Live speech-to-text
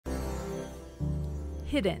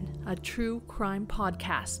Hidden, a true crime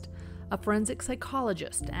podcast. A forensic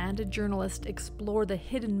psychologist and a journalist explore the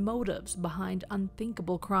hidden motives behind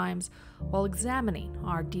unthinkable crimes while examining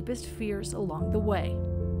our deepest fears along the way.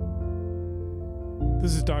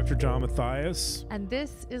 This is Dr. John Matthias. And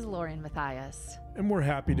this is Lori Matthias. And we're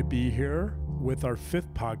happy to be here with our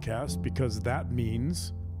fifth podcast because that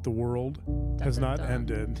means the world has not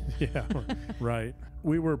ended. Yeah, right.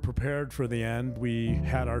 We were prepared for the end. We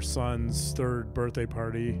had our son's third birthday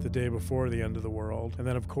party the day before the end of the world. And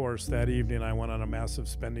then, of course, that evening I went on a massive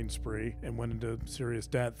spending spree and went into serious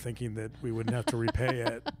debt thinking that we wouldn't have to repay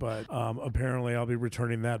it. But apparently I'll be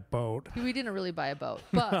returning that boat. We didn't really buy a boat,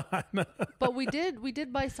 but we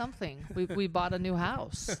did buy something. We bought a new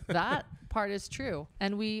house. That part is true.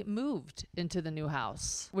 And we moved into the new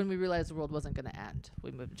house when we realized the world wasn't going to end. We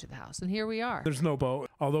moved into the house and here we are. There's no boat.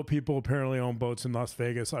 Although people apparently own boats in Las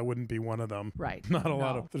Vegas, I wouldn't be one of them. Right. There's not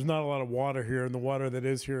a lot of water here, and the water that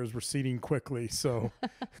is here is receding quickly. So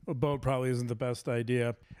a boat probably isn't the best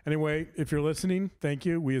idea. Anyway, if you're listening, thank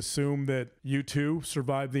you. We assume that you too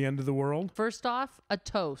survived the end of the world. First off, a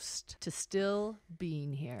toast to still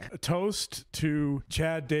being here. A toast to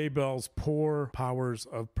Chad Daybell's poor powers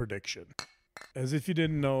of prediction. As if you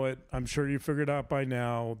didn't know it, I'm sure you figured out by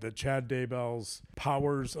now that Chad Daybell's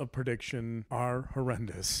powers of prediction are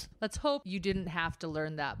horrendous. Let's hope you didn't have to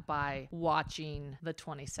learn that by watching the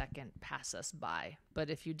 22nd pass us by. But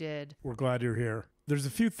if you did, we're glad you're here. There's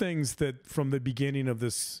a few things that from the beginning of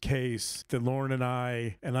this case that Lauren and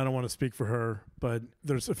I don't want to speak for her, but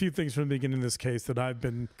there's a few things from the beginning of this case that I've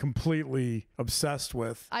been completely obsessed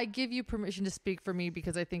with. I give you permission to speak for me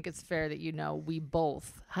because I think it's fair that you know we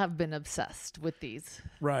both have been obsessed with these.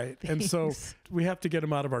 Right. things. And so we have to get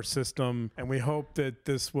them out of our system, and we hope that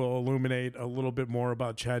this will illuminate a little bit more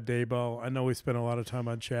about Chad Daybell. I know we spent a lot of time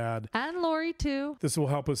on Chad. And Lori too. This will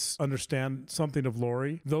help us understand something of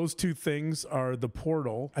Lori. Those two things are the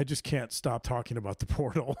portal. I just can't stop talking about the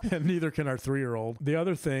portal, and neither can our 3-year-old. The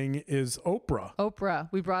other thing is Oprah. Oprah.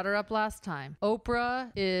 We brought her up last time.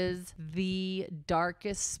 Oprah is the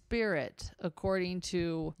darkest spirit, according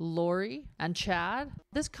to Lori and Chad.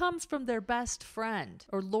 This comes from their best friend,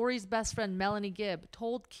 or Lori's best friend, Melanie Gibb,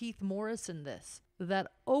 told Keith Morrison this,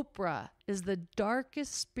 that Oprah is the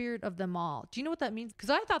darkest spirit of them all. Do you know what that means?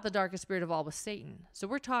 Because I thought the darkest spirit of all was Satan. So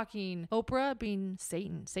we're talking Oprah being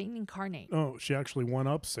Satan incarnate. Oh, she actually one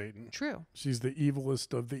up Satan. True. She's the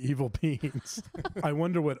evilest of the evil beings. I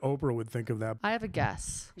wonder what Oprah would think of that. I have a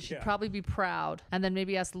guess. She'd probably be proud and then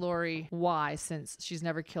maybe ask Lori why, since she's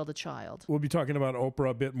never killed a child. We'll be talking about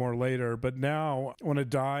Oprah a bit more later, but now I want to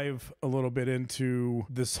dive a little bit into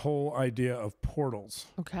this whole idea of portals.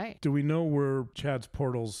 Okay. Do we know where Chad's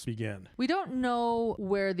portals begin? We don't know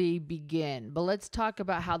where they begin, but let's talk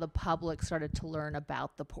about how the public started to learn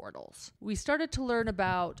about the portals. We started to learn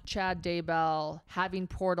about Chad Daybell having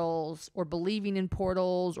portals or believing in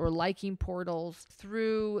portals or liking portals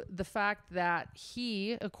through the fact that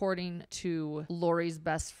he, according to Lori's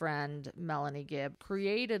best friend, Melanie Gibb,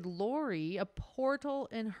 created Lori a portal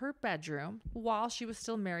in her bedroom while she was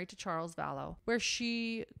still married to Charles Vallow, where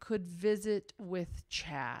she could visit with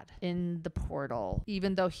Chad in the portal.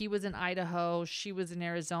 Even though he was in Idaho, she was in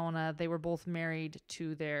Arizona, they were both married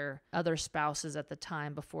to their other spouses at the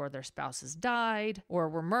time before their spouses died or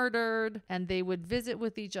were murdered, and they would visit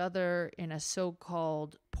with each other in a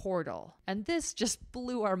so-called portal. And this just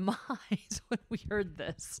blew our minds when we heard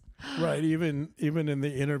this. Right. Even in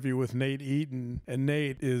the interview with Nate Eaton, and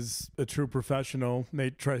Nate is a true professional.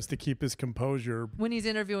 Nate tries to keep his composure. When he's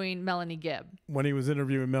interviewing Melanie Gibb. When he was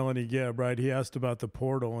interviewing Melanie Gibb, right, he asked about the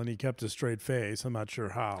portal and he kept a straight face. I'm not sure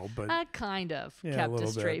how, but... kind of yeah, kept a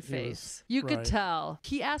straight bit. face. You could tell.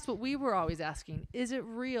 He asked what we were always asking. Is it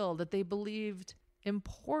real that they believed in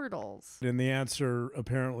portals? And the answer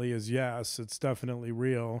apparently is yes, it's definitely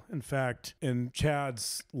real. In fact, in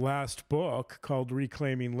Chad's last book called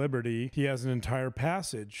Reclaiming Liberty, he has an entire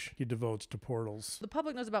passage he devotes to portals. The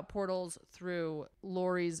public knows about portals through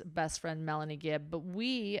Lori's best friend, Melanie Gibb, but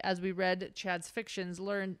we, as we read Chad's fictions,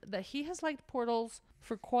 learned that he has liked portals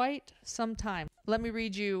for quite some time. Let me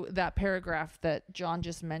read you that paragraph that John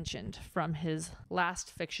just mentioned from his last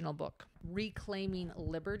fictional book, Reclaiming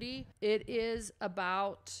Liberty. It is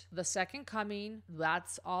about the second coming.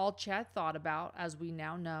 That's all Chad thought about, as we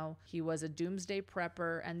now know. He was a doomsday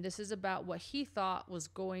prepper, and this is about what he thought was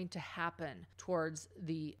going to happen towards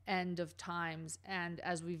the end of times. And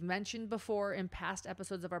as we've mentioned before in past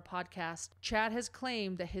episodes of our podcast, Chad has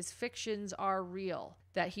claimed that his fictions are real,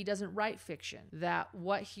 that he doesn't write fiction, that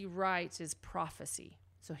what he writes is prophecy.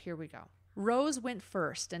 So here we go. Rose went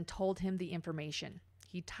first and told him the information.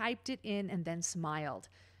 He typed it in and then smiled.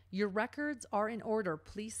 "Your records are in order.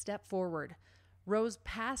 Please step forward." Rose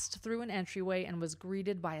passed through an entryway and was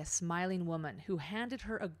greeted by a smiling woman who handed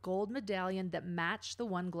her a gold medallion that matched the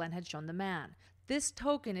one Glenn had shown the man. "This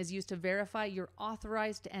token is used to verify you're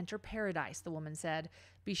authorized to enter paradise," the woman said.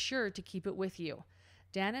 "Be sure to keep it with you."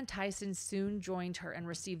 Dan and Tyson soon joined her and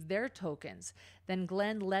received their tokens. Then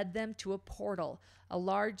Glenn led them to a portal, a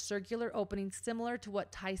large circular opening similar to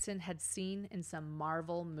what Tyson had seen in some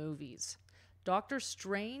Marvel movies. "Doctor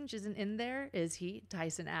Strange isn't in there, is he?"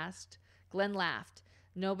 Tyson asked. Glenn laughed.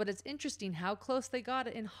 "No, but it's interesting how close they got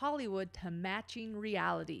it in Hollywood to matching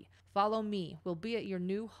reality. Follow me. We'll be at your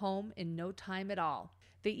new home in no time at all."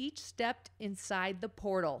 They each stepped inside the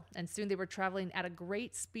portal, and soon they were traveling at a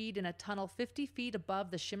great speed in a tunnel 50 feet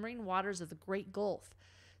above the shimmering waters of the Great Gulf.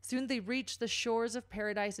 Soon they reached the shores of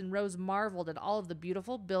paradise, and Rose marveled at all of the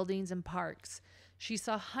beautiful buildings and parks. She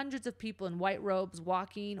saw hundreds of people in white robes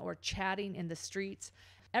walking or chatting in the streets.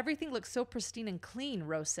 "Everything looks so pristine and clean,"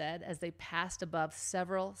 Rose said as they passed above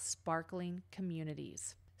several sparkling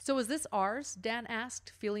communities. "So is this ours?" Dan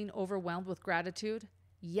asked, feeling overwhelmed with gratitude.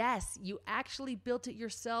 "Yes, you actually built it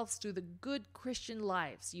yourselves through the good Christian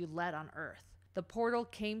lives you led on earth." The portal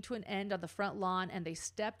came to an end on the front lawn, and they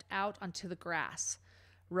stepped out onto the grass.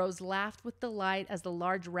 Rose laughed with delight as the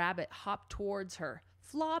large rabbit hopped towards her.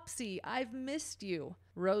 "Flopsy, I've missed you."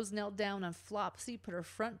 Rose knelt down, and Flopsy put her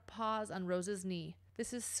front paws on Rose's knee.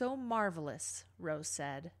 "This is so marvelous," Rose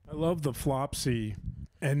said. I love the Flopsy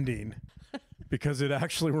ending because it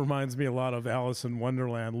actually reminds me a lot of Alice in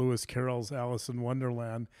Wonderland, Lewis Carroll's Alice in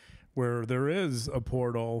Wonderland, where there is a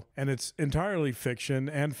portal and it's entirely fiction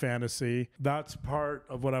and fantasy. That's part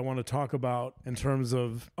of what I want to talk about in terms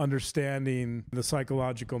of understanding the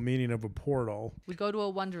psychological meaning of a portal. We go to a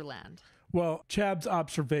wonderland. Well, Chad's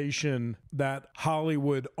observation that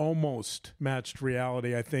Hollywood almost matched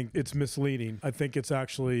reality, I think it's misleading. I think it's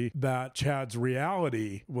actually that Chad's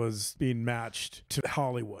reality was being matched to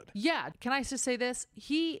Hollywood. Yeah, can I just say this?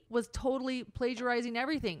 He was totally plagiarizing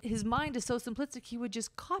everything. His mind is so simplistic, he would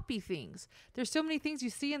just copy things. There's so many things you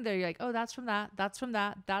see in there, you're like, oh, that's from that, that's from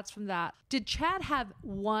that, that's from that. Did Chad have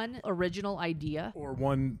one original idea? Or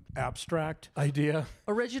one abstract idea?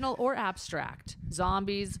 Original or abstract?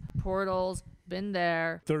 Zombies, portals, been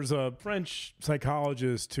there. There's a French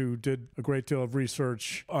psychologist who did a great deal of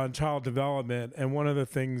research on child development, and one of the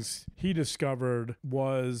things he discovered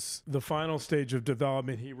was the final stage of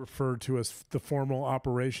development he referred to as the formal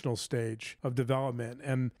operational stage of development.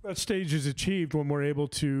 And that stage is achieved when we're able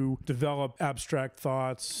to develop abstract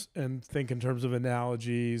thoughts and think in terms of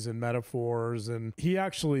analogies and metaphors. And he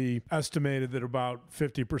actually estimated that about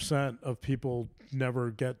 50% of people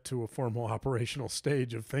never get to a formal operational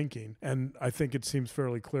stage of thinking. And I think it seems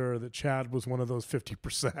fairly clear that Chad was one of those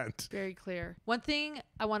 50%. Very clear. One thing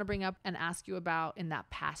I want to bring up and ask you about in that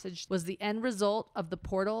passage was the end result of the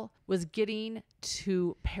portal was getting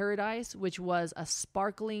to paradise, which was a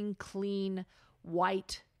sparkling, clean,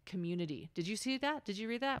 white community. Did you see that? Did you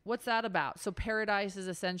read that? What's that about? So paradise is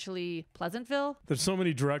essentially Pleasantville? There's so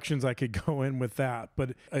many directions I could go in with that,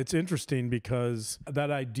 but it's interesting because that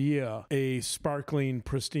idea, a sparkling,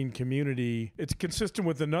 pristine community, it's consistent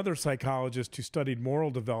with another psychologist who studied moral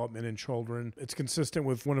development in children. It's consistent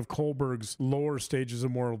with one of Kohlberg's lower stages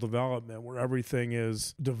of moral development, where everything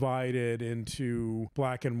is divided into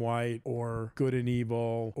black and white or good and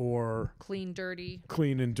evil or clean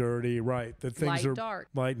and dirty, right? That things are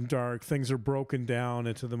light and dark. Things are broken down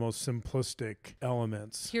into the most simplistic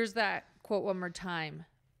elements. Here's that quote one more time.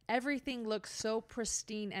 "Everything looks so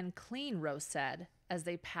pristine and clean," Rose said, as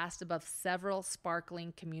they passed above several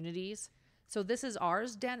sparkling communities. "So this is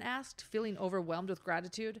ours?" Dan asked, feeling overwhelmed with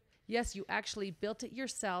gratitude. "Yes, you actually built it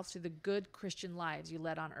yourselves through the good Christian lives you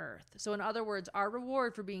led on earth." So in other words, our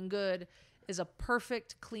reward for being good is a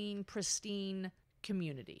perfect, clean, pristine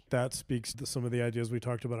community. That speaks to some of the ideas we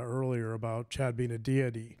talked about earlier about Chad being a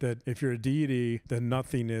deity, that if you're a deity, then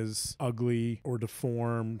nothing is ugly or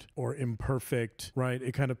deformed or imperfect, right?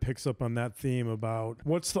 It kind of picks up on that theme about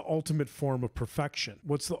what's the ultimate form of perfection?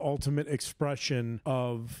 What's the ultimate expression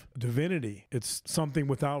of divinity? It's something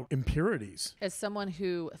without impurities. As someone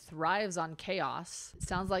who thrives on chaos, it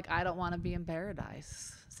sounds like I don't want to be in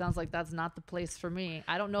paradise. Sounds like that's not the place for me.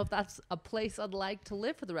 I don't know if that's a place I'd like to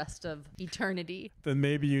live for the rest of eternity. Then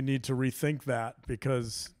maybe you need to rethink that,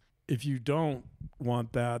 because if you don't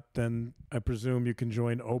want that, then I presume you can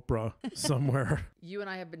join Oprah somewhere. You and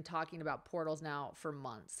I have been talking about portals now for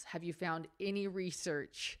months. Have you found any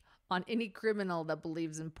research on any criminal that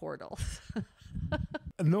believes in portals?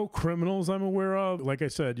 No criminals I'm aware of. Like I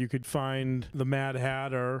said, you could find the Mad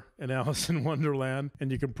Hatter in Alice in Wonderland,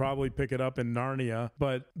 and you can probably pick it up in Narnia.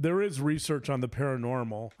 But there is research on the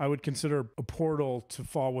paranormal. I would consider a portal to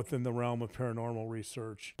fall within the realm of paranormal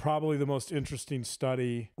research. Probably the most interesting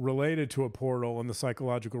study related to a portal in the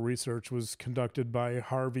psychological research was conducted by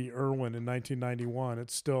Harvey Irwin in 1991.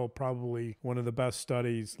 It's still probably one of the best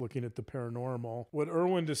studies looking at the paranormal. What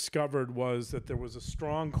Irwin discovered was that there was a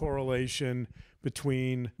strong correlation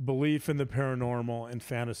between belief in the paranormal and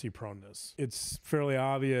fantasy proneness. It's fairly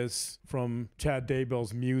obvious from Chad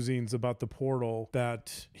Daybell's musings about the portal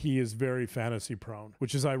that he is very fantasy prone,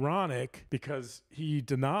 which is ironic because he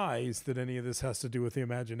denies that any of this has to do with the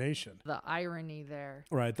imagination. The irony there.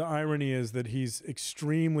 Right. The irony is that he's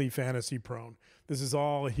extremely fantasy prone. This is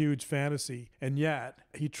all a huge fantasy, and yet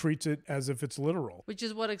he treats it as if it's literal. Which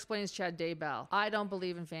is what explains Chad Daybell. I don't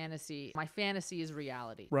believe in fantasy. My fantasy is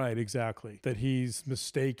reality. Right, exactly. That he's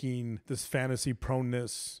mistaking this fantasy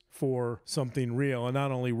proneness for something real, and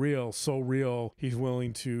not only real, so real, he's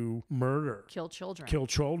willing to murder. Kill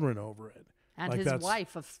children over it. And his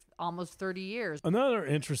wife of almost 30 years. Another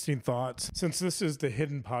interesting thought, since this is the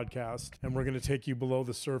Hidden Podcast, and we're going to take you below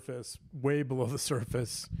the surface, way below the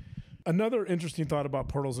surface. Another interesting thought about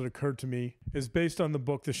portals that occurred to me is based on the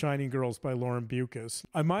book The Shining Girls by Lauren Bucas.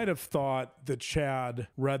 I might have thought that Chad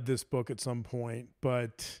read this book at some point,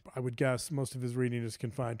 but I would guess most of his reading is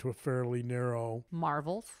confined to a fairly narrow...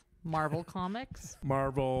 Marvel comics?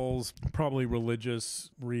 Marvels, probably religious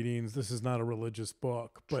readings. This is not a religious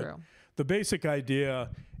book, but... True. The basic idea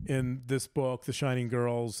in this book, The Shining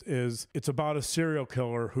Girls, is it's about a serial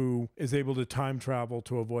killer who is able to time travel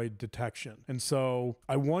to avoid detection. And so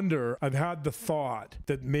I wonder, I've had the thought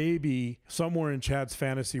that maybe somewhere in Chad's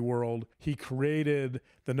fantasy world, he created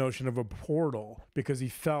the notion of a portal because he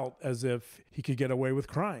felt as if he could get away with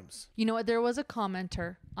crimes. You know what? There was a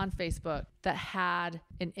commenter on Facebook that had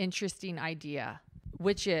an interesting idea,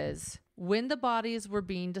 which is... when the bodies were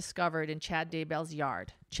being discovered in Chad Daybell's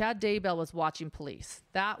yard, Chad Daybell was watching police.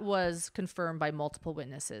 That was confirmed by multiple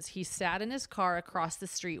witnesses. He sat in his car across the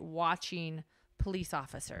street watching police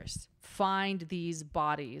officers find these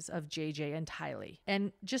bodies of JJ and Tylee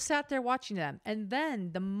and just sat there watching them. And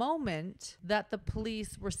then the moment that the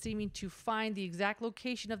police were seeming to find the exact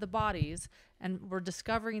location of the bodies and were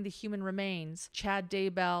discovering the human remains, Chad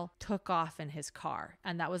Daybell took off in his car.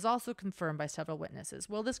 And that was also confirmed by several witnesses.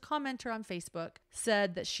 Well, this commenter on Facebook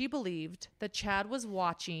said that she believed that Chad was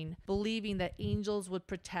watching, believing that angels would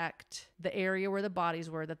protect the area where the bodies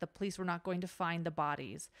were, that the police were not going to find the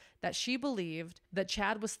bodies, that she believed that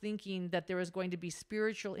Chad was thinking that there was going to be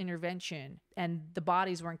spiritual intervention and the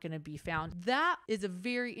bodies weren't going to be found. That is a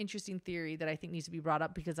very interesting theory that I think needs to be brought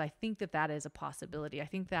up because I think that that is a possibility. I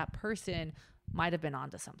think that person might have been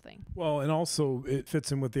onto something. Well, and also it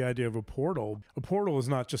fits in with the idea of a portal. A portal is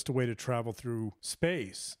not just a way to travel through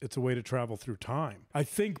space. It's a way to travel through time. I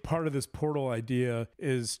think part of this portal idea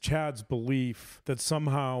is Chad's belief that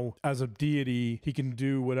somehow as a deity, he can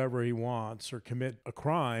do whatever he wants or commit a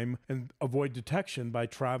crime and avoid detection by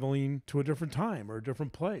traveling to a different time or a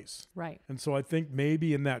different place. Right. And so I think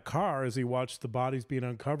maybe in that car, as he watched the bodies being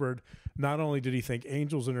uncovered, not only did he think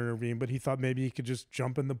angels would intervene, but he thought maybe he could just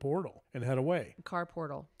jump in the portal and head away. Car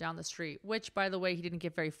portal down the street, which, by the way, he didn't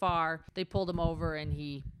get very far. They pulled him over and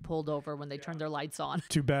he pulled over when they turned their lights on.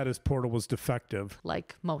 Too bad his portal was defective.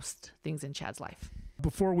 Like most things in Chad's life.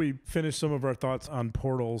 Before we finish some of our thoughts on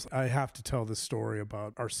portals, I have to tell this story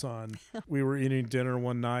about our son. We were eating dinner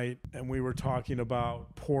one night and we were talking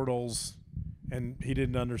about portals and he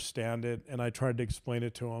didn't understand it. And I tried to explain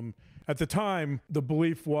it to him. At the time, the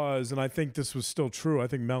belief was, and I think this was still true, I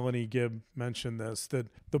think Melanie Gibb mentioned this, that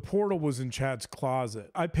the portal was in Chad's closet.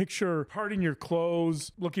 I picture parting your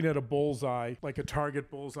clothes, looking at a bullseye, like a target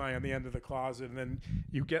bullseye on the end of the closet, and then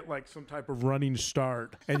you get like some type of running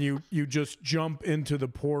start, and you just jump into the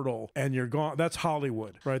portal, and you're gone. That's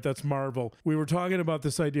Hollywood, right? That's Marvel. We were talking about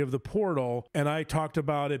this idea of the portal, and I talked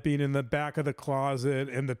about it being in the back of the closet,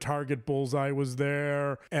 and the target bullseye was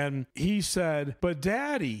there, and he said, but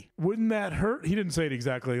Daddy, wouldn't that hurt? He didn't say it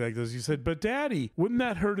exactly like this. He said, but Daddy, wouldn't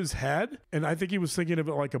that hurt his head? And I think he was thinking of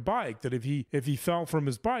it like a bike, that if he fell from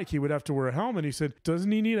his bike, he would have to wear a helmet. He said,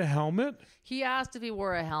 doesn't he need a helmet? He asked if he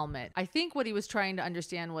wore a helmet. I think what he was trying to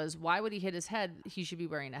understand was why would he hit his head? He should be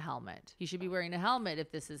wearing a helmet. He should be wearing a helmet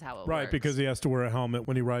if this is how it works. Right, because he has to wear a helmet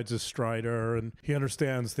when he rides his Strider, and he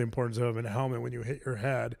understands the importance of having a helmet when you hit your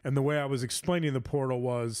head. And the way I was explaining the portal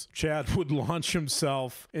was Chad would launch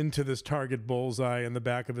himself into this target bullseye in the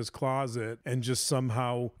back of his closet and just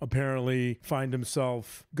somehow apparently find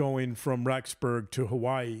himself going from Rexburg to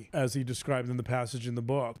Hawaii, as he described in the passage in the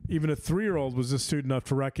book. Even a 3-year-old was astute enough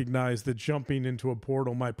to recognize that jumping into a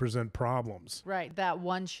portal might present problems. Right, that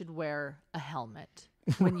one should wear a helmet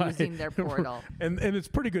when using their portal. And it's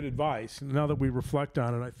pretty good advice. Now that we reflect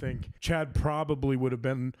on it, I think Chad probably would have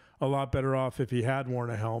been a lot better off if he had worn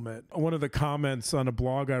a helmet. One of the comments on a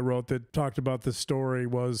blog I wrote that talked about this story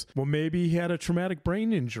was, well, maybe he had a traumatic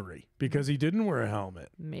brain injury because he didn't wear a helmet.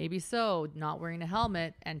 Maybe so, not wearing a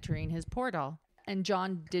helmet, entering his portal. And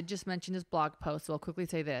John did just mention his blog post, so I'll quickly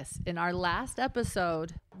say this. In our last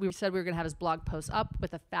episode, we said we were going to have his blog post up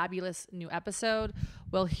with a fabulous new episode.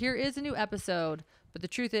 Well, here is a new episode, but the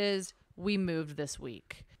truth is we moved this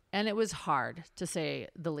week. And it was hard, to say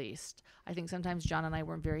the least. I think sometimes John and I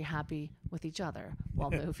weren't very happy with each other while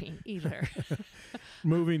moving either.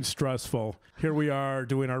 Moving stressful. Here we are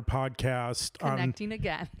doing our podcast. Connecting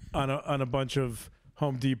again. On a bunch of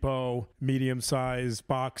Home Depot medium-sized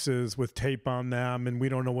boxes with tape on them, and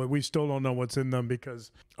we still don't know what's in them because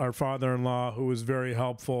our father-in-law, who was very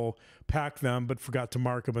helpful, packed them but forgot to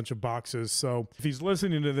mark a bunch of boxes. So if he's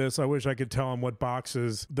listening to this, I wish I could tell him what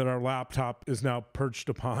boxes that our laptop is now perched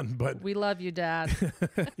upon. But we love you, Dad.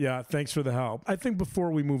 Yeah, thanks for the help. I think before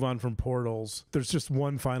we move on from portals, there's just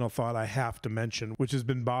one final thought I have to mention, which has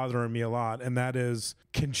been bothering me a lot, and that is,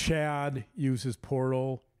 can Chad use his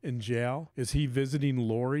portal in jail? Is he visiting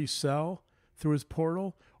Lori's cell through his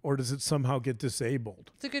portal, or does it somehow get disabled?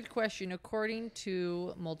 It's a good question. According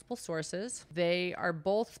to multiple sources, they are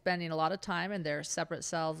both spending a lot of time in their separate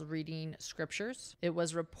cells reading scriptures. It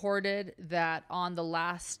was reported that on the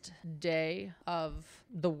last day of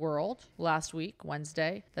the world, last week,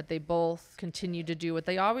 Wednesday, that they both continue to do what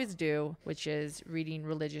they always do, which is reading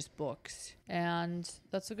religious books. And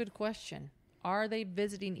that's a good question. Are they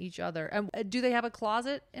visiting each other? And do they have a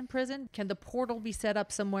closet in prison? Can the portal be set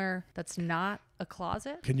up somewhere that's not a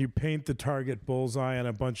closet? Can you paint the target bullseye on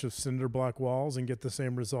a bunch of cinder block walls and get the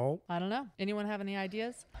same result? I don't know. Anyone have any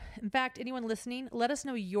ideas? In fact, anyone listening, let us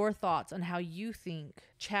know your thoughts on how you think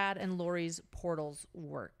Chad and Lori's portals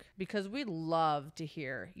work, because we'd love to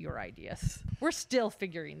hear your ideas. We're still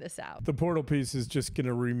figuring this out. The portal piece is just going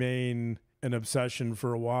to remain an obsession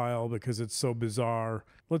for a while because it's so bizarre.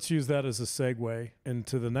 Let's use that as a segue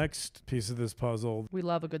into the next piece of this puzzle. We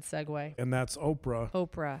love a good segue. And that's Oprah.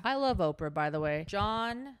 Oprah. I love Oprah, by the way.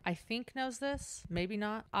 John, I think, knows this. Maybe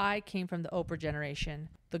not. I came from the Oprah generation.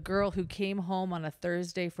 The girl who came home on a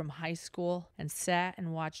Thursday from high school and sat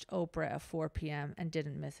and watched Oprah at 4 p.m. and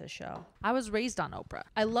didn't miss a show. I was raised on Oprah.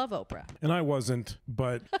 I love Oprah. And I wasn't,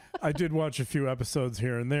 but I did watch a few episodes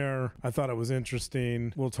here and there. I thought it was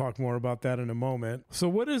interesting. We'll talk more about that in a moment. So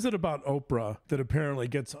what is it about Oprah that apparently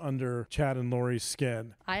gets under Chad and Lori's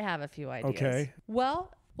skin? I have a few ideas. Okay. Well,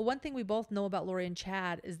 one thing we both know about Lori and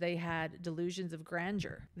Chad is they had delusions of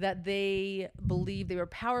grandeur, that they believed they were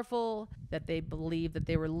powerful, that they believed that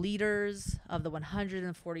they were leaders of the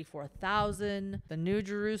 144,000, the New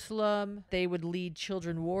Jerusalem. They would lead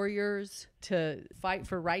children warriors to fight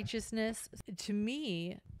for righteousness. To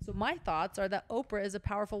me, so my thoughts are that Oprah is a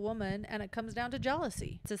powerful woman, and it comes down to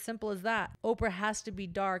jealousy. It's as simple as that. Oprah has to be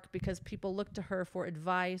dark because people look to her for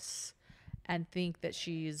advice and think that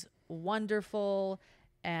she's wonderful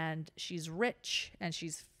and she's rich and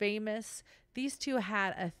she's famous. These two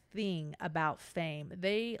had a thing about fame.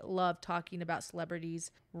 They love talking about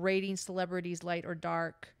celebrities, rating celebrities light or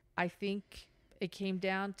dark. I think it came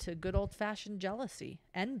down to good old-fashioned jealousy,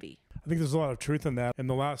 envy. I think there's a lot of truth in that. In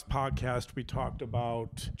the last podcast, we talked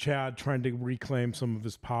about Chad trying to reclaim some of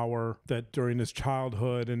his power, that during his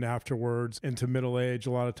childhood and afterwards into middle age,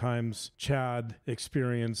 a lot of times Chad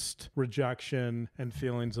experienced rejection and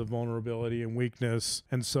feelings of vulnerability and weakness.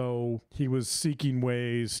 And so he was seeking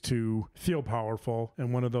ways to feel powerful.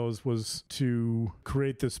 And one of those was to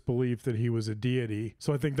create this belief that he was a deity.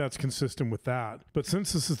 So I think that's consistent with that. But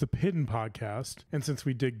since this is the Hidden podcast, and since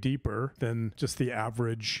we dig deeper than just the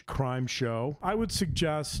average crime show, I would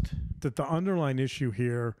suggest that the underlying issue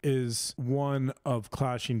here is one of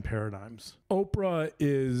clashing paradigms. Oprah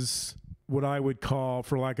is what I would call,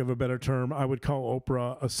 for lack of a better term, I would call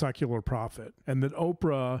Oprah a secular prophet. And that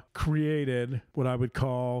Oprah created what I would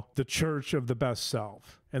call the church of the best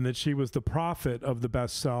self. And that she was the prophet of the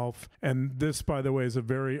best self. And this, by the way, is a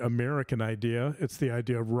very American idea. It's the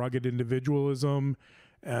idea of rugged individualism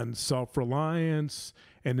and self-reliance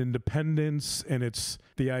and independence, and it's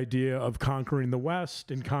the idea of conquering the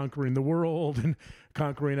West and conquering the world and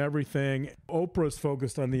conquering everything. Oprah's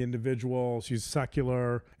focused on the individual. She's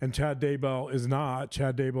secular, and Chad Daybell is not.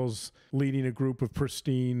 Chad Daybell's leading a group of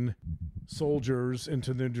pristine soldiers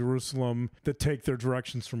into the Jerusalem that take their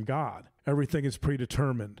directions from God. Everything is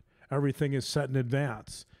predetermined. Everything is set in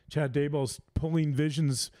advance. Chad Daybell's pulling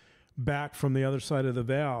visions back from the other side of the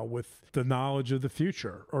veil with the knowledge of the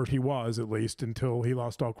future, or he was at least until he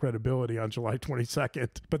lost all credibility on July 22nd.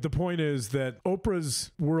 But the point is that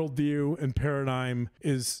Oprah's worldview and paradigm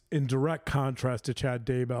is in direct contrast to Chad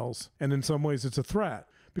Daybell's, and in some ways it's a threat.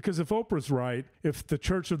 Because if Oprah's right, if the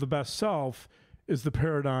church of the best self is the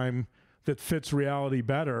paradigm that fits reality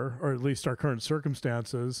better, or at least our current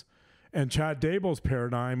circumstances, and Chad Daybell's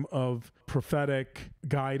paradigm of prophetic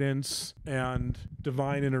guidance and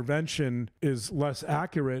divine intervention is less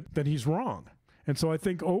accurate, then he's wrong. And so I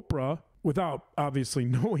think Oprah, without obviously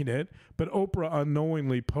knowing it, but Oprah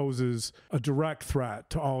unknowingly poses a direct threat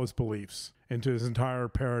to all his beliefs and to his entire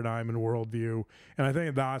paradigm and worldview. And I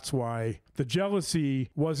think that's why the jealousy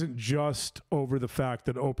wasn't just over the fact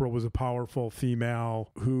that Oprah was a powerful female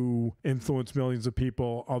who influenced millions of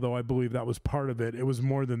people, although I believe that was part of it. It was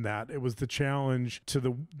more than that. It was the challenge to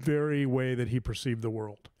the very way that he perceived the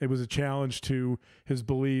world. It was a challenge to his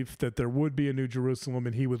belief that there would be a New Jerusalem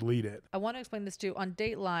and he would lead it. I want to explain this too. On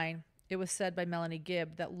Dateline, it was said by Melanie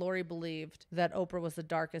Gibb that Lori believed that Oprah was the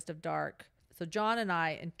darkest of dark. So John and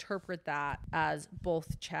I interpret that as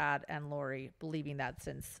both Chad and Lori believing that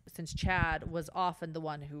since Chad was often the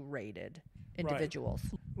one who rated individuals.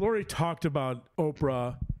 Right. Lori talked about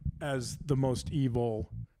Oprah as the most evil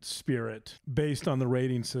spirit based on the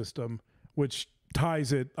rating system, which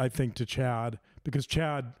ties it, I think, to Chad, because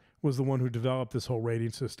Chad was the one who developed this whole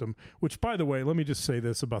rating system, which, by the way, let me just say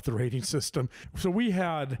this about the rating system. So we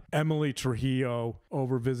had Emily Trujillo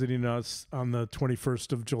over visiting us on the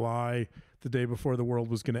 21st of July, the day before the world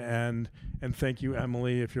was going to end. And thank you,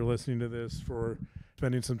 Emily, if you're listening to this, for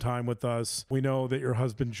spending some time with us. We know that your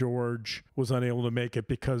husband, George, was unable to make it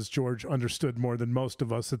because George understood more than most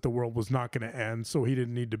of us that the world was not going to end, so he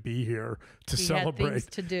didn't need to be here to celebrate. He had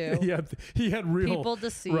things to do. He had real people to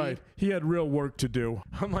see. Right. He had real work to do.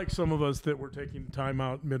 Unlike some of us that were taking time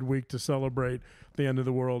out midweek to celebrate the end of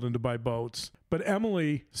the world and to buy boats. But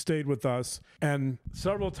Emily stayed with us, and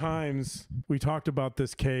several times we talked about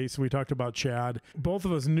this case. We talked about Chad. Both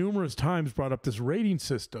of us numerous times brought up this rating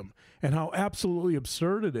system and how absolutely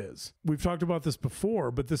absurd it is. We've talked about this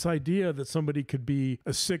before, but this idea that somebody could be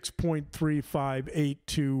a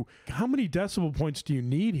 6.3582, how many decimal points do you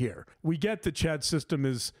need here? We get that Chad's system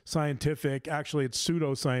is scientific. Actually, it's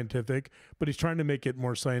pseudo-scientific, but he's trying to make it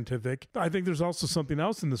more scientific. I think there's also something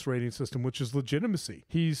else in this rating system, which is legitimacy.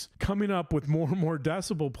 He's coming up with more and more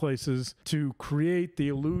decibel places to create the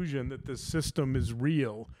illusion that this system is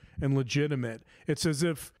real and legitimate. It's as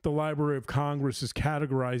if the Library of Congress is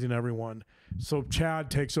categorizing everyone. So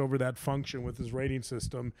Chad takes over that function with his rating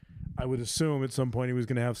system. I would assume at some point he was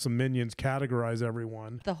going to have some minions categorize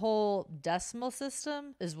everyone. The whole decimal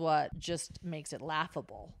system is what just makes it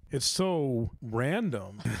laughable. It's so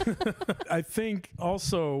random. I think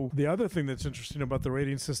also the other thing that's interesting about the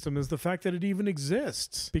rating system is the fact that it even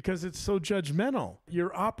exists because it's so judgmental.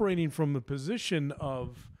 You're operating from a position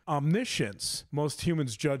of omniscience. Most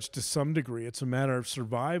humans judge to some degree. It's a matter of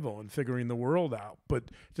survival and figuring the world out. But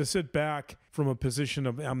to sit back from a position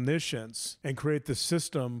of omniscience and create the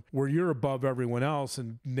system where you're above everyone else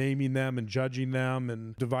and naming them and judging them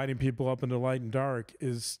and dividing people up into light and dark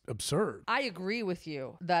is absurd. I agree with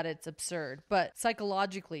you that it's absurd, but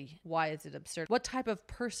psychologically, why is it absurd? What type of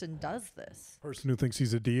person does this? Person who thinks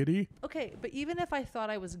he's a deity? Okay, but even if I thought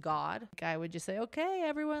I was God, I would just say, okay,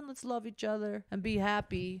 everyone, let's love each other and be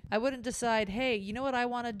happy. I wouldn't decide, hey, you know what I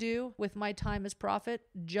want to do with my time as prophet?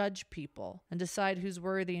 Judge people and decide who's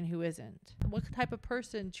worthy and who isn't. What type of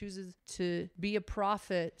person chooses to be a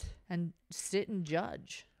prophet and sit and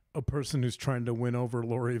judge? A person who's trying to win over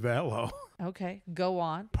Lori Vallow. Okay, go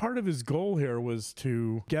on. Part of his goal here was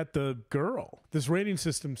to get the girl. This rating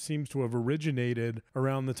system seems to have originated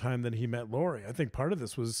around the time that he met Lori. I think part of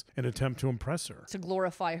this was an attempt to impress her. To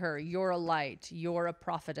glorify her. You're a light. You're a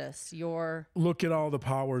prophetess. Look at all the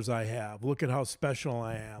powers I have. Look at how special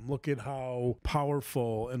I am. Look at how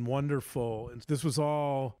powerful and wonderful. And this was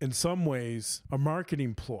all, in some ways, a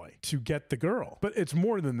marketing ploy to get the girl. But it's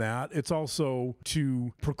more than that. It's also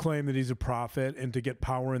to proclaim that he's a prophet and to get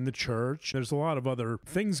power in the church church. There's a lot of other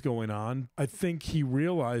things going on. I think he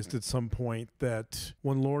realized at some point that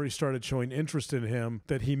when Lori started showing interest in him,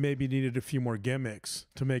 that he maybe needed a few more gimmicks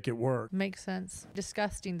to make it work. Makes sense.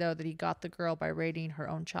 Disgusting, though, that he got the girl by rating her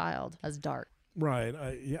own child as dark. Right.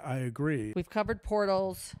 I agree. We've covered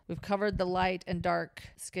portals. We've covered the light and dark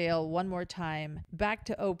scale one more time. Back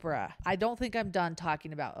to Oprah. I don't think I'm done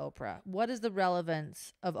talking about Oprah. What is the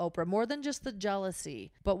relevance of Oprah? More than just the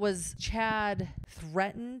jealousy, but was Chad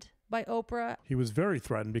threatened by Oprah? He was very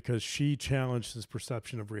threatened because she challenged his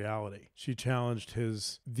perception of reality. She challenged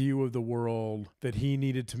his view of the world that he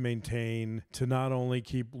needed to maintain to not only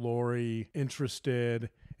keep Lori interested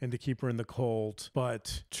and to keep her in the cult,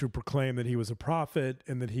 but to proclaim that he was a prophet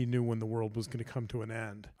and that he knew when the world was going to come to an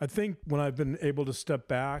end. I think when I've been able to step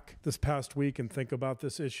back this past week and think about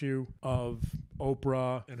this issue of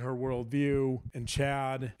Oprah and her worldview and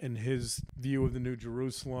Chad and his view of the New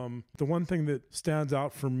Jerusalem, the one thing that stands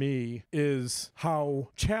out for me is how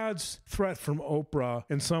Chad's threat from Oprah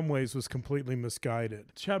in some ways was completely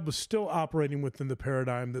misguided. Chad was still operating within the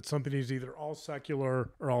paradigm that something is either all secular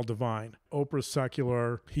or all divine. Oprah's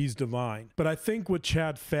secular, he's divine. But I think what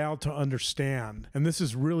Chad failed to understand, and this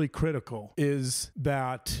is really critical, is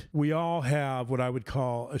that we all have what I would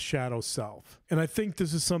call a shadow self. And I think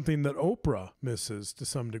this is something that Oprah misses to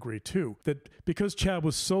some degree too, that because Chad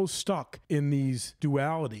was so stuck in these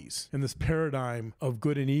dualities, in this paradigm of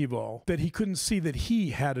good and evil, that he couldn't see that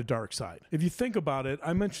he had a dark side. If you think about it,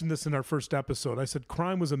 I mentioned this in our first episode. I said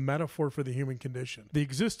crime was a metaphor for the human condition. The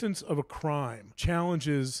existence of a crime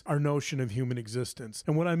challenges our notion of human existence.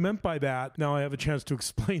 And what I meant by that, now I have a chance to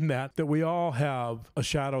explain that we all have a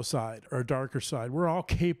shadow side or a darker side. We're all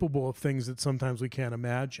capable of things that sometimes we can't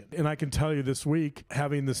imagine. And I can tell you this week,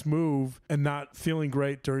 having this move and not feeling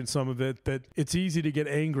great during some of it, that it's easy to get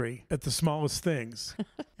angry at the smallest things.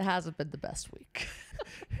 It hasn't been the best week.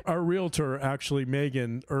 Our realtor, actually,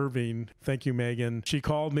 Megan Irving, thank you, Megan, she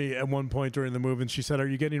called me at one point during the move and she said, "Are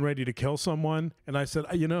you getting ready to kill someone?" And I said,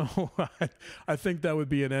 I think that would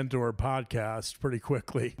be an end to our podcast pretty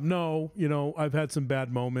quickly. No, I've had some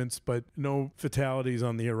bad moments, but no fatalities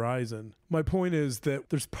on the horizon. My point is that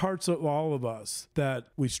there's parts of all of us that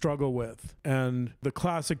we struggle with. And the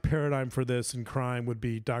classic paradigm for this in crime would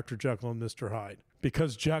be Dr. Jekyll and Mr. Hyde.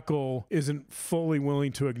 Because Jekyll isn't fully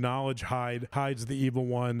willing to acknowledge Hyde, Hyde's the evil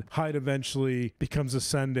one. Hyde eventually becomes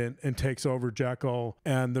ascendant and takes over Jekyll,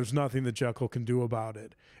 and there's nothing that Jekyll can do about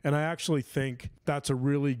it. And I actually think that's a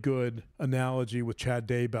really good analogy with Chad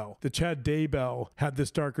Daybell. That Chad Daybell had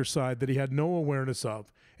this darker side that he had no awareness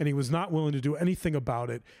of, and he was not willing to do anything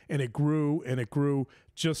about it, and it grew,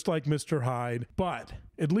 just like Mr. Hyde. But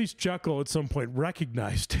at least Jekyll at some point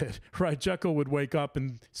recognized it, right? Jekyll would wake up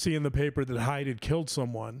and see in the paper that Hyde had killed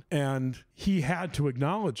someone, and he had to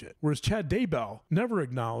acknowledge it, whereas Chad Daybell never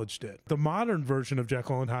acknowledged it. The modern version of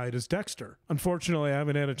Jekyll and Hyde is Dexter. Unfortunately, I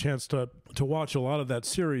haven't had a chance to watch a lot of that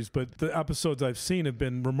series, but the episodes I've seen have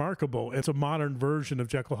been remarkable. It's a modern version of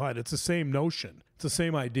Jekyll Hyde. It's the same notion. It's the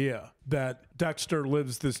same idea that Dexter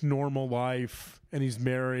lives this normal life and he's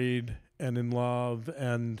married and in love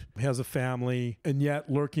and has a family, and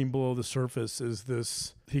yet lurking below the surface is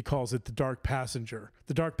this, he calls it the dark passenger.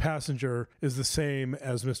 The dark passenger is the same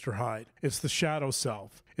as Mr. Hyde. It's the shadow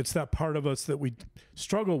self. It's that part of us that we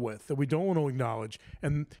struggle with, that we don't want to acknowledge.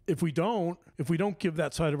 And if we don't give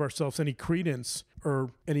that side of ourselves any credence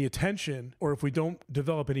or any attention, or if we don't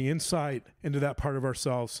develop any insight into that part of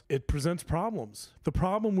ourselves, it presents problems. The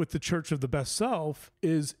problem with the church of the best self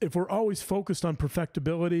is if we're always focused on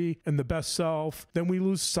perfectibility and the best self, then we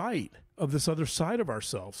lose sight of this other side of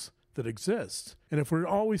ourselves that exists. And if we're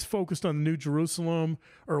always focused on the New Jerusalem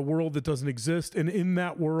or a world that doesn't exist, and in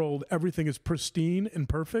that world everything is pristine and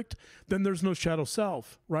perfect, then there's no shadow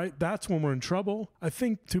self, right? That's when we're in trouble. I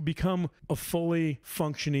think to become a fully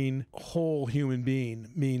functioning whole human being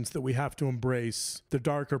means that we have to embrace the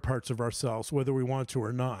darker parts of ourselves, whether we want to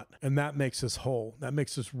or not. And that makes us whole. That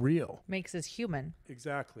makes us real. Makes us human.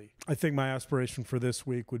 Exactly. I think my aspiration for this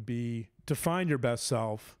week would be to find your best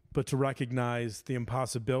self, but to recognize the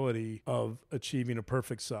impossibility of achieving a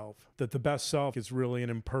perfect self. That the best self is really an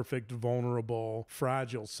imperfect, vulnerable,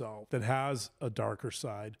 fragile self that has a darker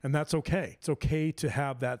side. And that's okay. It's okay to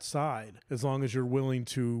have that side as long as you're willing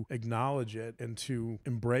to acknowledge it and to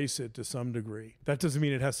embrace it to some degree. That doesn't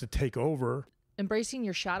mean it has to take over. Embracing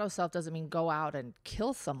your shadow self doesn't mean go out and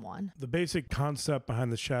kill someone. The basic concept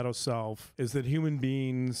behind the shadow self is that human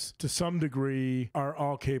beings, to some degree, are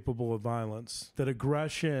all capable of violence. That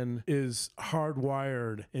aggression is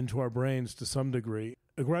hardwired into our brains to some degree.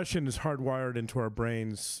 Aggression is hardwired into our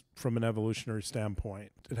brains from an evolutionary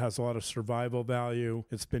standpoint. It has a lot of survival value.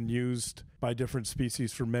 It's been used by different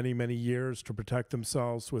species for many, many years to protect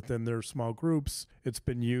themselves within their small groups. It's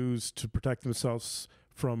been used to protect themselves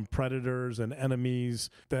from predators and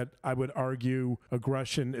enemies. That I would argue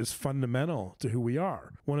aggression is fundamental to who we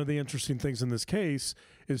are. One of the interesting things in this case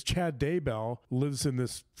is Chad Daybell lives in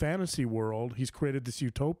this fantasy world. He's created this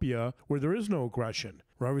utopia where there is no aggression,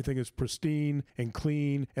 where everything is pristine and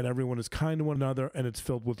clean and everyone is kind to one another, and it's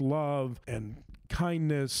filled with love and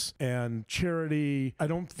kindness and charity. I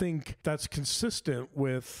don't think that's consistent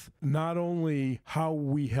with not only how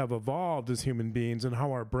we have evolved as human beings and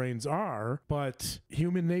how our brains are, but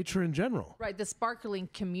human nature in general. Right. The sparkling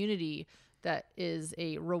community that is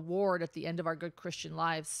a reward at the end of our good Christian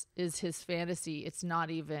lives is his fantasy. It's not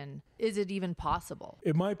even, is it even possible?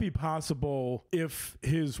 It might be possible if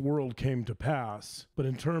his world came to pass, but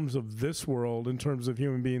in terms of this world, in terms of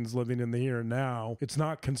human beings living in the here and now, it's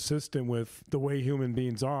not consistent with the way human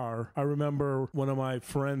beings are. I remember one of my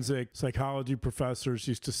forensic psychology professors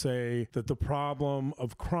used to say that the problem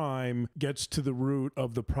of crime gets to the root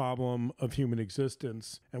of the problem of human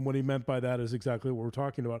existence. And what he meant by that is exactly what we're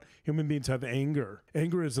talking about. Human beings have anger.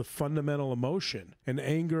 Anger is a fundamental emotion, and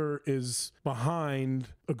anger is behind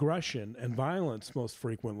aggression and violence most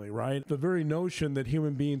frequently, right? The very notion that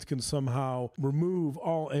human beings can somehow remove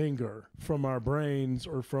all anger from our brains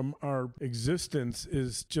or from our existence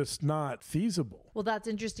is just not feasible. Well, that's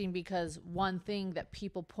interesting because one thing that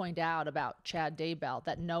people point out about Chad Daybell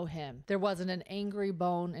that know him, there wasn't an angry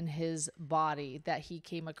bone in his body, that he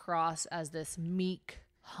came across as this meek,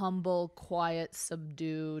 humble, quiet,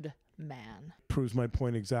 subdued man. Proves my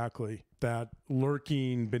point exactly, that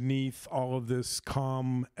lurking beneath all of this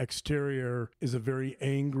calm exterior is a very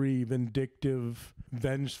angry, vindictive,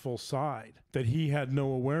 vengeful side that he had no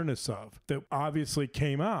awareness of, that obviously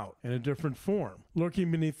came out in a different form. Lurking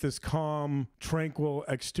beneath this calm, tranquil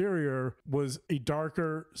exterior was a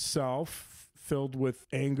darker self filled with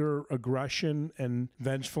anger, aggression, and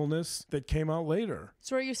vengefulness that came out later.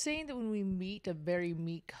 So are you saying that when we meet a very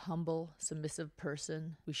meek, humble, submissive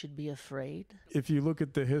person, we should be afraid? If you look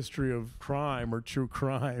at the history of crime or true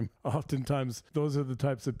crime, oftentimes those are the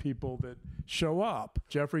types of people that show up.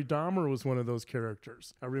 Jeffrey Dahmer was one of those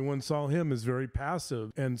characters. Everyone saw him as very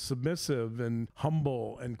passive and submissive and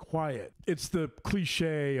humble and quiet. It's the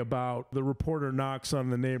cliche about the reporter knocks on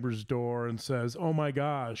the neighbor's door and says, "Oh my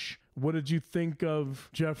gosh, what did you think of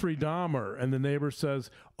Jeffrey Dahmer?" And the neighbor says,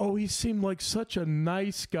 "Oh, he seemed like such a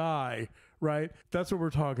nice guy," right? That's what we're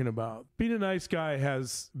talking about. Being a nice guy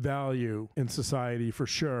has value in society for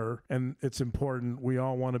sure, and it's important. We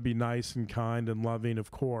all want to be nice and kind and loving, of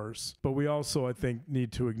course, but we also, I think,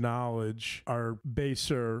 need to acknowledge our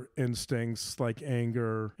baser instincts like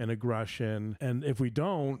anger and aggression, and if we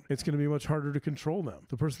don't, it's going to be much harder to control them.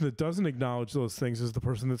 The person that doesn't acknowledge those things is the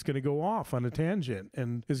person that's going to go off on a tangent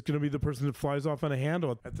and is going to be the person that flies off on a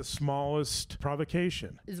handle at the smallest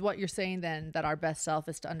provocation. Is what you're saying then that our best self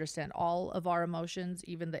is to understand all of our emotions,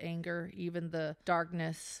 even the anger, even the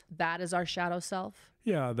darkness? That is our shadow self?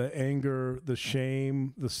 Yeah, the anger, the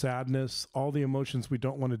shame, the sadness, all the emotions we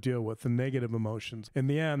don't want to deal with, the negative emotions. In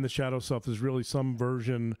the end, the shadow self is really some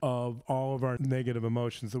version of all of our negative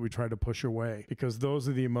emotions that we try to push away, because those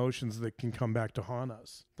are the emotions that can come back to haunt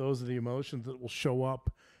us. Those are the emotions that will show up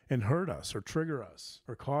and hurt us or trigger us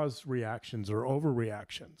or cause reactions or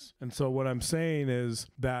overreactions. And so what I'm saying is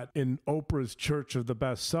that in Oprah's Church of the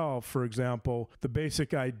Best Self, for example, the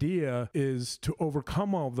basic idea is to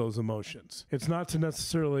overcome all of those emotions. It's not to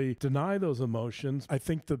necessarily deny those emotions. I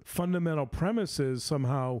think the fundamental premise is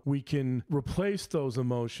somehow we can replace those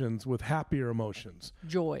emotions with happier emotions.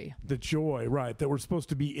 Joy. The joy, right, that we're supposed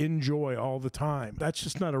to be in joy all the time. That's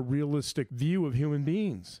just not a realistic view of human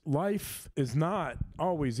beings. Life is not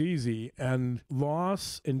always easy, and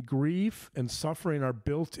loss and grief and suffering are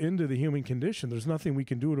built into the human condition. There's nothing we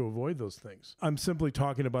can do to avoid those things. I'm simply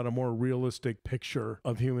talking about a more realistic picture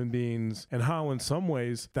of human beings and how in some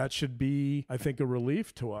ways that should be, I think, a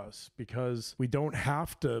relief to us, because we don't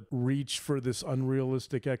have to reach for this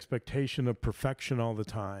unrealistic expectation of perfection all the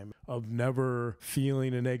time, of never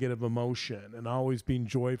feeling a negative emotion and always being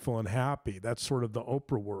joyful and happy. That's sort of the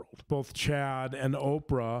Oprah world. Both Chad and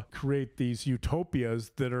Oprah create these utopias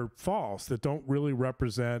that that are false, that don't really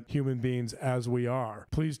represent human beings as we are.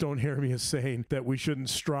 Please don't hear me as saying that we shouldn't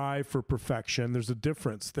strive for perfection. There's a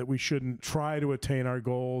difference, that we shouldn't try to attain our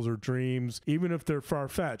goals or dreams, even if they're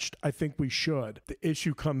far-fetched. I think we should. The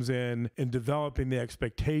issue comes in developing the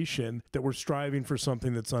expectation that we're striving for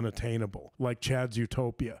something that's unattainable, like Chad's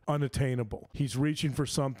utopia, unattainable. He's reaching for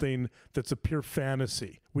something that's a pure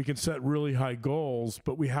fantasy. We can set really high goals,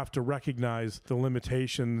 but we have to recognize the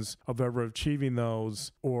limitations of ever achieving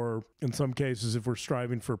those, or in some cases, if we're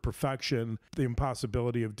striving for perfection, the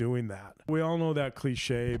impossibility of doing that. We all know that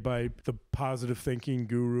cliche by the positive thinking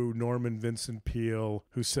guru Norman Vincent Peale,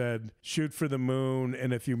 who said, shoot for the moon,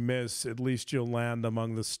 and if you miss, at least you'll land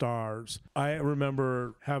among the stars. I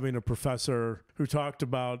remember having a professor who talked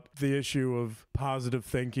about the issue of positive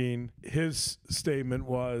thinking. His statement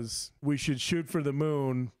was, we should shoot for the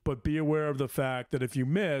moon, but be aware of the fact that if you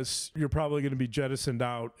miss, you're probably going to be jettisoned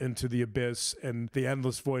out into the abyss and the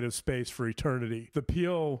endless void of space for eternity. The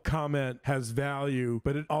Peale comment has value,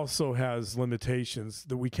 but it also has limitations,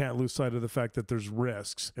 that we can't lose sight of the fact that there's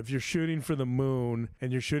risks. If you're shooting for the moon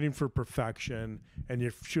and you're shooting for perfection and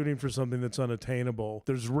you're shooting for something that's unattainable,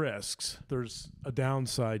 there's risks. There's a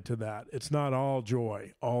downside to that. It's not all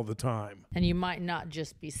joy all the time. And you might not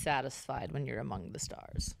just be satisfied when you're among the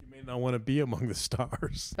stars. You may not want to be among the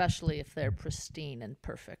stars. Especially if they're pristine and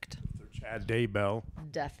perfect. If they're Chad Daybell.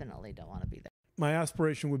 Definitely don't want to be there. My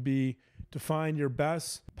aspiration would be to find your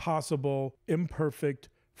best possible, imperfect,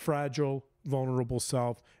 fragile, vulnerable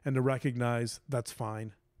self, and to recognize that's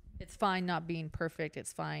fine. It's fine not being perfect.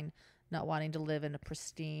 It's fine not wanting to live in a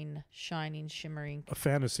pristine, shining, shimmering... a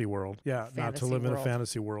fantasy world. Yeah, not to live in a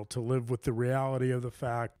fantasy world. To live with the reality of the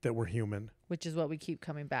fact that we're human. Which is what we keep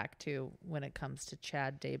coming back to when it comes to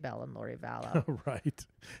Chad Daybell and Lori Vallow. Right.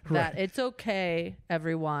 That it's okay,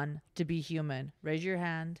 everyone, to be human. Raise your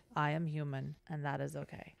hand. I am human, and that is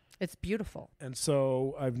okay. It's beautiful. And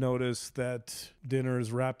so I've noticed that dinner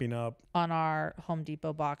is wrapping up. On our Home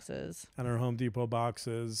Depot boxes.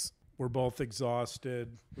 We're both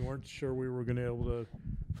exhausted. We weren't sure we were going to be able to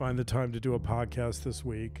find the time to do a podcast this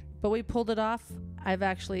week. But we pulled it off. I've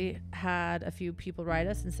actually had a few people write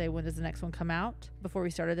us and say, when does the next one come out? Before we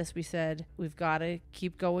started this, we said, we've got to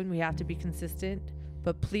keep going. We have to be consistent.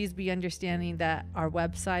 But please be understanding that our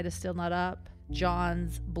website is still not up.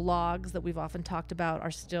 John's blogs that we've often talked about are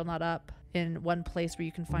still not up in one place where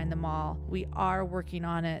you can find them all. We are working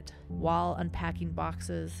on it while unpacking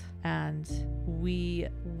boxes, and we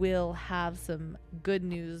will have some good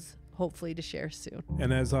news hopefully to share soon.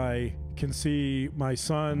 And as I can see my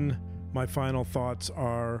son, my final thoughts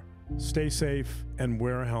are stay safe and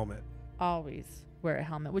wear a helmet. Always wear a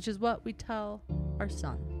helmet, which is what we tell our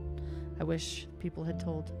son. I wish people had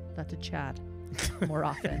told that to Chad more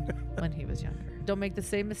often when he was younger. Don't make the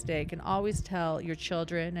same mistake, and always tell your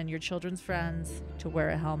children and your children's friends to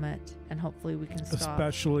wear a helmet, and hopefully we can stop.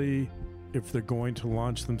 Especially if they're going to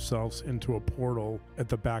launch themselves into a portal at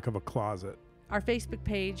the back of a closet. Our Facebook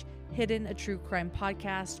page, Hidden a True Crime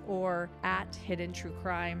Podcast, or at Hidden True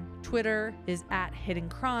Crime. Twitter is at Hidden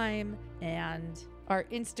Crime, and our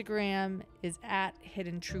Instagram is at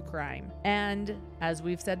Hidden True Crime. And as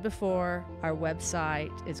we've said before, our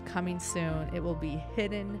website is coming soon. It will be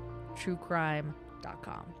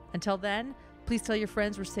hiddentruecrime.com. Until then, please tell your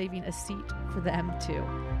friends we're saving a seat for them too.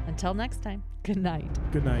 Until next time, good night.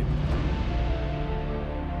 Good night.